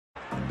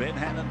Ben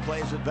Hannon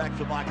plays it back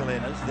for Michael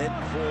Ennis, then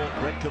for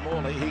Brett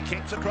Kamali. He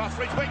kicks across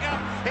for his winger.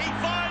 He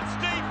finds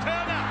Steve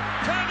Turner.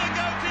 Turner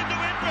goes into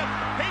Edwin.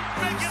 He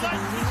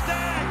speculates to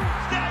Stagg.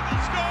 Stagg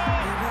will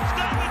score.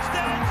 David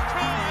Stagg's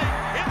try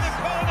in the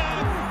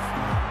corner.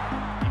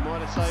 He might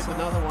have saved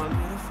another one.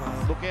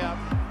 Look out.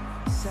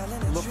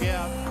 Look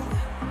out.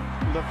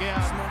 Look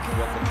out.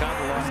 Got the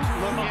cover line.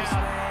 Look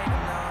out.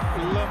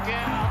 Look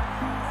out.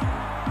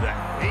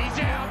 He's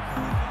out.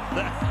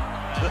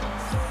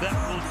 That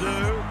will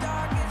do.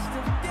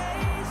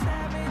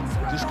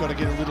 Just got to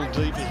get a little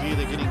deeper here.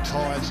 They're getting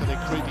tired, so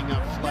they're creeping up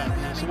flat.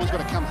 Now, someone's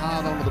got to come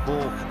hard onto the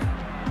ball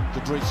to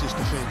breach this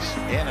defence.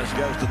 Ennis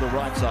goes to the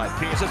right side.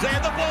 Pearce is there.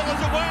 The ball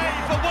is away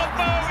for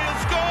Watmo. He'll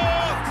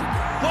score.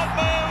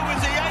 Watmo,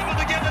 is he able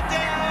to get it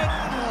down?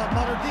 Oh,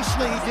 not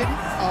initially he didn't.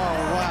 Oh,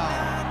 wow.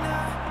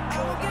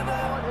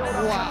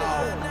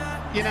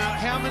 Wow. You know,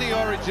 how many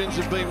Origins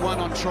have been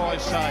won on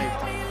tries saved?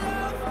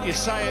 You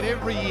say it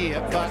every year,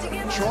 but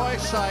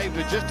tries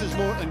saved are just as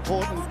more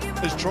important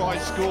as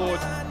tries scored.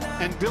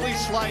 And Billy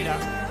Slater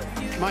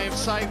may have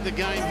saved the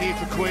game here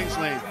for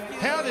Queensland.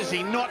 How does he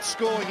not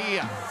score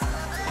here?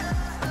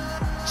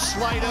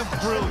 Slater,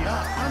 brilliant.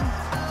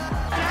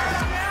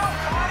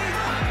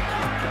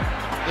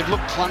 They've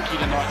looked clunky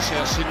tonight,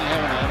 South Sydney,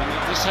 haven't they? I mean,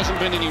 this hasn't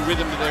been any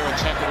rhythm to their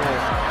attack at all.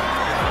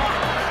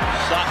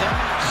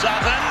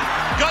 Sutton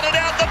got it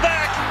out the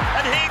back,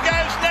 and here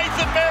goes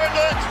Nathan Merritt.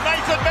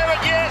 Nathan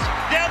Merritt, yes,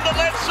 down the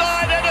left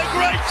side, and a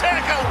great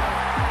tackle.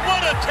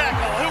 What a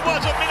tackle! Who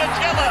was it?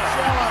 Minicello.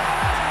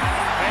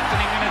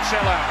 Anthony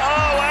Minicello.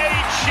 Oh,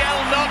 age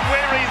shall not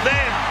weary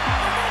them.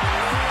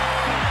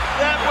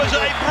 That was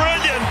a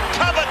brilliant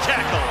cover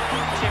tackle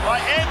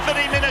by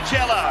Anthony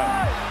Minicello.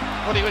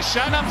 Well, he was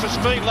shown up for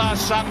speed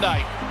last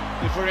Sunday.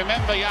 If we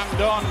remember, young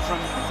Don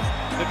from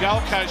the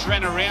Gold Coast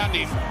ran around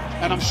him,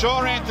 and I'm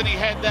sure Anthony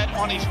had that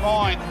on his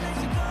mind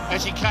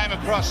as he came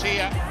across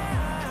here.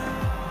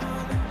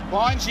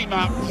 Winds him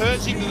up,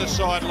 hurts him to the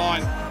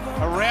sideline,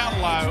 around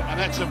low, and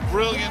that's a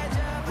brilliant,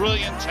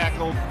 brilliant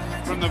tackle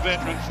from the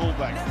veteran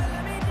fullback.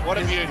 What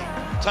a beauty.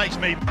 Takes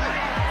me.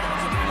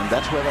 And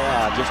that's where they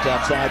are, just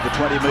outside the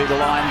 20-metre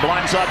line.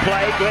 Blindside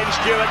play, Glenn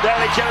Stewart,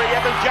 Daly Cherry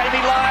Evans, Jamie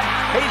Lyon.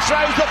 He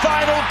throws the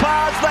final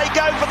pass. They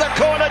go for the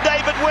corner.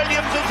 David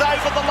Williams is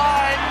over the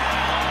line.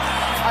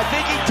 I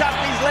think he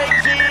tucked his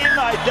legs in.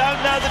 I don't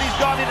know that he's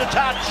gone into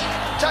touch.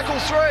 Tackle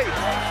 3.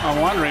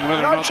 I'm wondering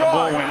whether or not the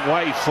ball went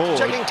way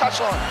forward. Checking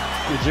touchline.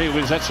 Gee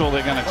whiz, that's all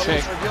they're going to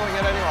check. Reviewing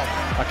it anyway.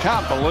 I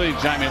can't believe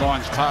Jamie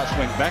Lyon's pass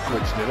went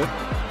backwards, did it?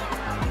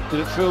 Did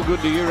it feel good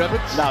to you,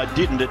 Rabbits? No, it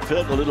didn't. It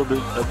felt a little bit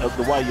of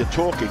the way you're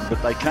talking,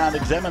 but they can't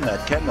examine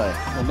that, can they?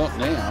 Well, not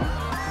now.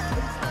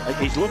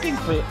 He's looking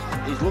for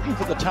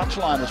the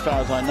touchline, as far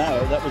as I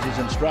know. That was his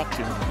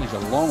instruction. He's a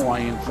long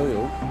way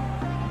infield.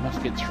 He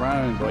must get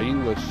thrown by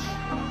Inglis.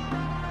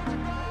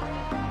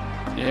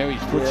 Yeah, he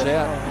puts out.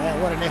 Yeah,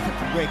 what an effort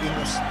from Greg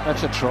Inglis.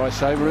 That's a try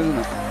saver, isn't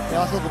it?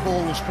 Yeah, I thought the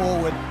ball was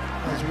forward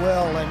as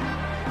well, and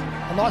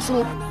a nice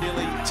little...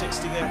 Nearly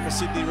texting out for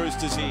Sydney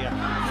Roosters here.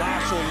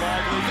 Marshall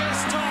lively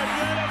this time,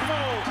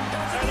 beautiful!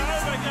 And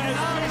over goes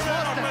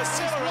Murdoch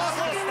Masila has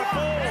lost the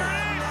ball.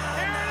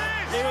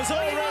 He was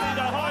all ready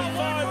to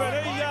high-five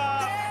it,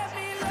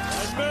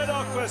 and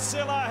Murdoch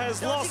Masila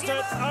has lost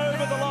it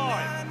over the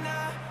line.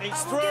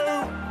 He's through,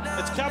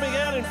 it's coming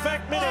out, in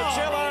fact,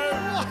 Minicello.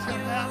 What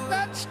about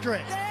that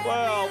stretch?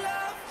 Well,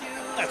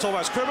 that's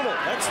almost criminal,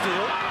 that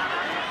steal.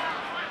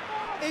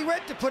 He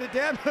went to put it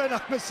down,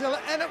 Murdoch Masila,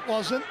 and it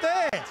wasn't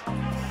there.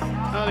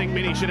 I think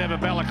Minnie should have a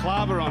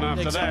balaclava on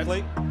after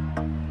Exactly.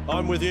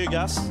 I'm with you,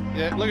 Gus. that.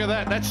 Yeah, look at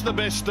that. That's the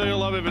best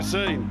steal I've ever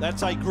seen.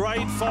 That's a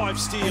grade 5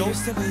 steal.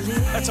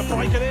 That's a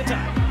break and enter.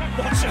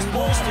 Not just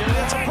ball stealing,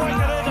 that's a break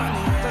and enter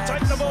to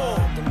take the ball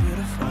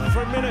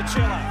from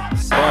Minicello.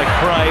 By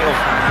Cray, or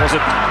was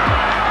it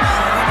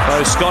Bo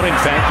Scott in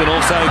fact, and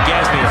also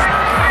Gasnier.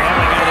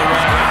 Having out of the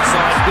right hand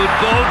side, good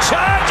ball,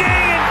 charging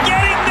and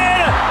getting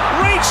there to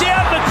reach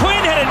out.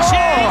 McQueen had a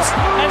chance,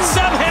 and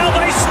somehow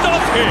they stop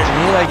him.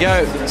 Here they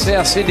go,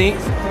 South Sydney.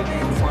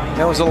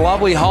 That was a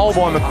lovely hole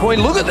by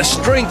McQueen. Look at the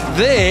strength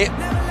there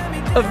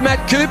of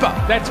Matt Cooper.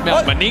 That's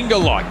Mal Meninga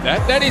like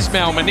that. That is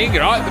Mal Meninga.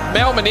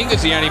 Mal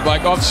Meninga's the only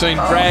bloke I've seen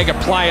drag a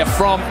player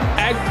from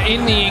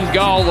in the in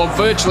goal or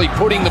virtually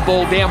putting the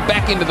ball down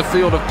back into the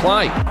field of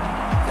play.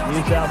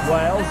 New South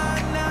Wales,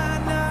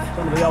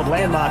 some of the old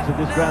landmarks of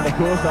this ground, of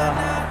course, are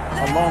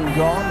long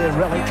gone. They're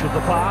relics of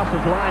the past.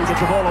 As Lane gets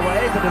the ball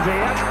away for De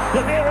Vere.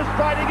 De Vere is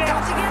fighting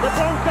out. The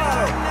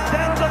Broncos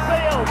down the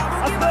field.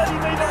 A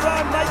 30-metre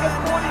run, make it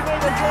 40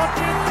 metres.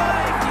 Watch him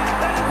running.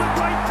 That is a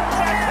great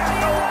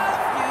tackle.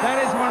 That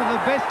is one of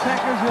the best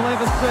tackles you'll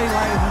ever see,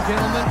 ladies and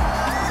gentlemen.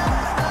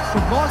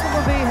 Because Michael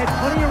Levere had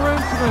plenty of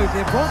room to move.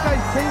 They're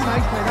Broncos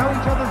teammates. They know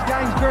each other's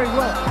games very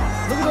well.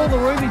 Look at all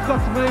the room he's got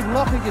to move.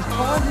 Lockie just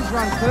times his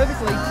run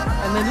perfectly.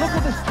 And then look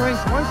at the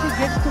strength. Once he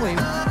gets to him,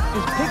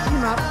 just picks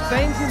him up,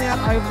 bangs him out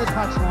over the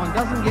touchline.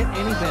 Doesn't get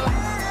any better.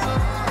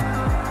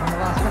 In the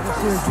last couple of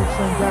series, we've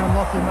seen Darren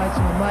Lockyer make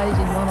some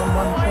amazing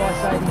one-on-one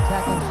try-saving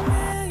tackles.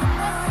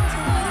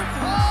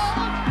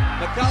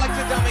 McCulloch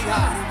to dummy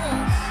half.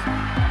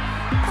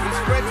 He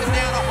spreads it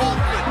now to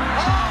Hoffman.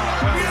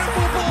 Oh, a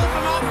beautiful ball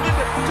from Hoffman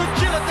to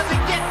Gillett. Does he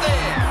get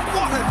there?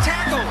 What a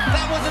tackle!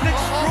 That was an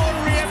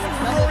extraordinary effort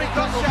from Rory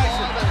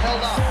Coschason.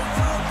 Held up.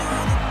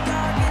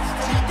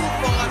 Tackle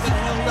 5 and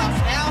held up.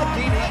 How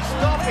did he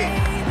stop it?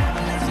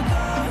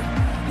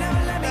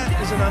 That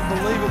is an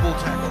unbelievable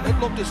tackle. It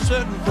looked a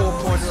certain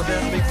 4-pointer about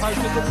to be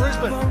posted to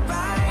Brisbane.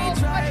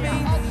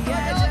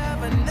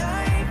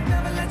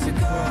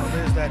 Well,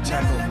 there's that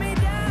tackle.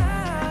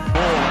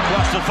 Ball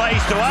across the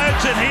face to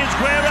Oates, and here's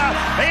Guerra.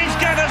 He's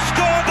going to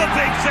score the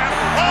big set.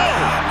 Oh,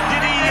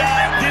 did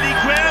he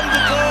ground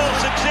the ball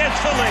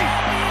successfully?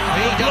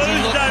 The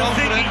Blues don't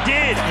think he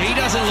did. He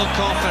doesn't look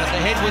confident.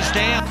 The head was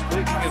down.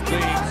 Speaking of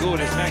being good,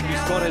 as Matthew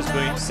Scott has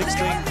been,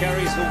 16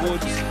 carries for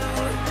Woods,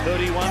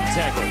 31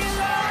 tackles.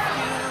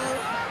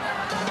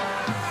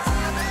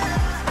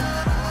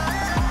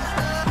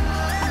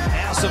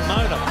 Now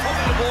Simona,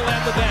 popping the ball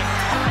out the back.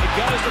 It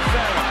goes to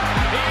Farrell.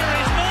 Here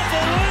is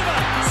Nofoaluma,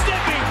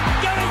 stepping,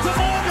 going to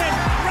Morgan,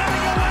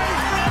 running away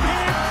from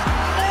him.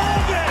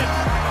 Morgan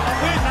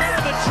with one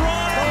of the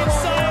try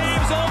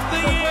saves of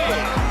the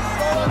year.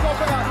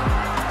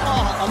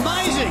 Oh,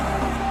 amazing!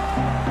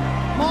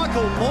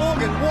 Michael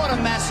Morgan, what a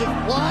massive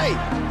play.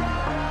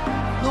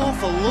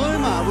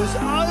 Nofoaluma was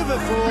over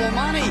for all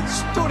money,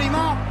 stood him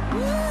up.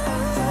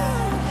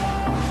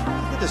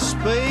 Look at the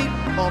speed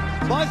of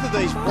both of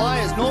these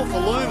players.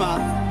 Nofoaluma,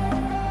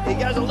 he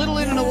goes a little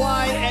in and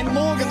away, and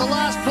Morgan, the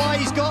last play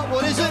he's got,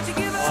 what is it?